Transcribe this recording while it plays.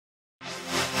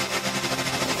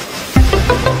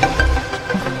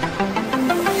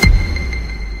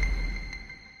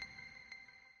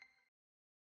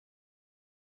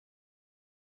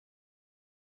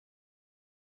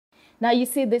Now, you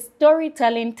see, the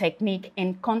storytelling technique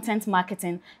in content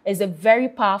marketing is a very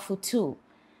powerful tool.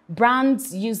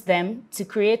 Brands use them to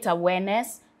create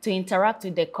awareness, to interact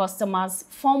with their customers,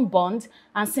 form bonds,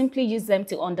 and simply use them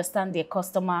to understand their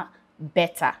customer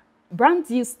better. Brands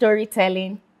use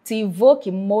storytelling to evoke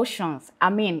emotions.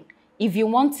 I mean, if you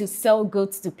want to sell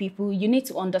goods to people, you need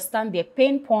to understand their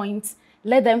pain points,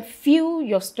 let them feel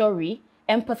your story,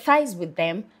 empathize with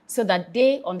them so that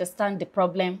they understand the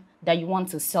problem that you want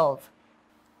to solve.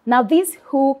 Now, this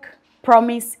hook,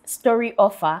 promise, story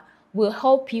offer will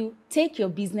help you take your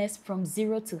business from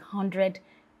 0 to 100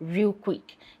 real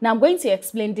quick. Now, I'm going to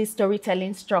explain this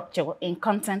storytelling structure in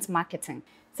content marketing.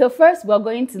 So first, we're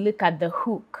going to look at the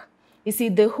hook. You see,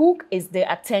 the hook is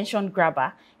the attention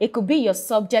grabber. It could be your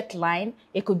subject line.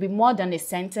 It could be more than a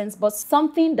sentence, but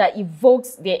something that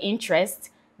evokes their interest,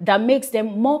 that makes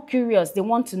them more curious. They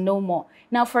want to know more.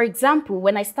 Now, for example,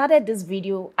 when I started this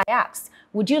video, I asked,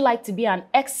 would you like to be an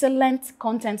excellent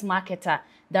content marketer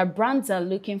that brands are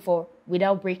looking for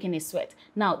without breaking a sweat?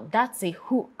 Now, that's a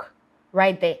hook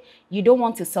right there. You don't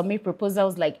want to submit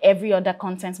proposals like every other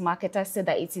content marketer so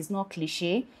that it is not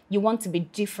cliche. You want to be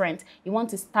different. You want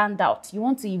to stand out. You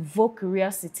want to evoke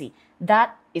curiosity.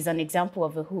 That is an example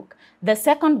of a hook. The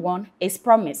second one is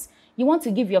promise. You want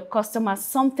to give your customers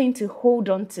something to hold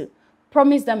on to.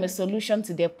 Promise them a solution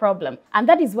to their problem. And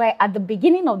that is why at the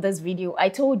beginning of this video, I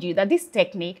told you that this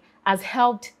technique has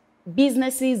helped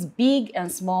businesses, big and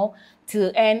small,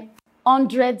 to earn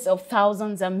hundreds of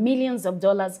thousands and millions of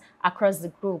dollars across the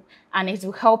globe, and it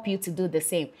will help you to do the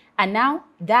same. And now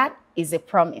that is a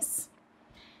promise.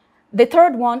 The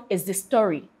third one is the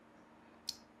story.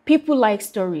 People like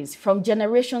stories from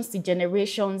generations to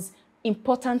generations.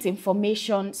 Important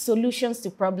information, solutions to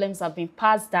problems have been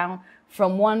passed down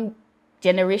from one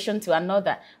generation to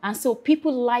another. And so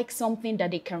people like something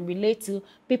that they can relate to.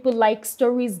 People like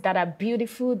stories that are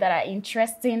beautiful, that are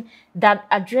interesting, that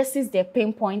addresses their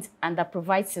pain points and that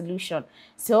provides solution.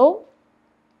 So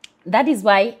that is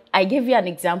why I gave you an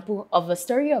example of a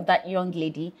story of that young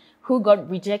lady who got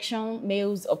rejection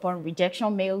mails upon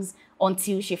rejection mails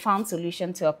until she found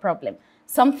solution to a problem.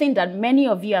 Something that many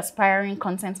of you aspiring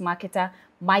content marketer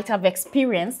might have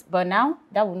experienced, but now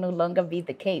that will no longer be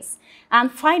the case.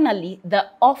 And finally, the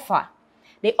offer.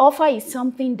 The offer is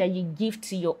something that you give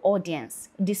to your audience,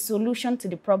 the solution to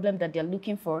the problem that they're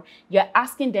looking for. You're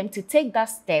asking them to take that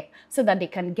step so that they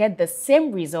can get the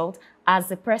same result as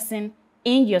the person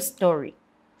in your story.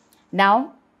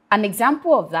 Now, an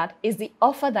example of that is the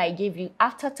offer that I gave you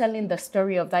after telling the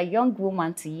story of that young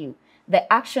woman to you,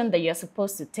 the action that you're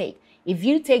supposed to take. If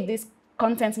you take this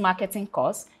content marketing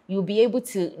course, you'll be able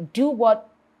to do what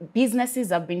businesses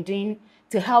have been doing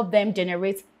to help them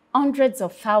generate hundreds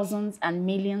of thousands and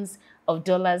millions of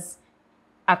dollars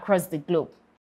across the globe.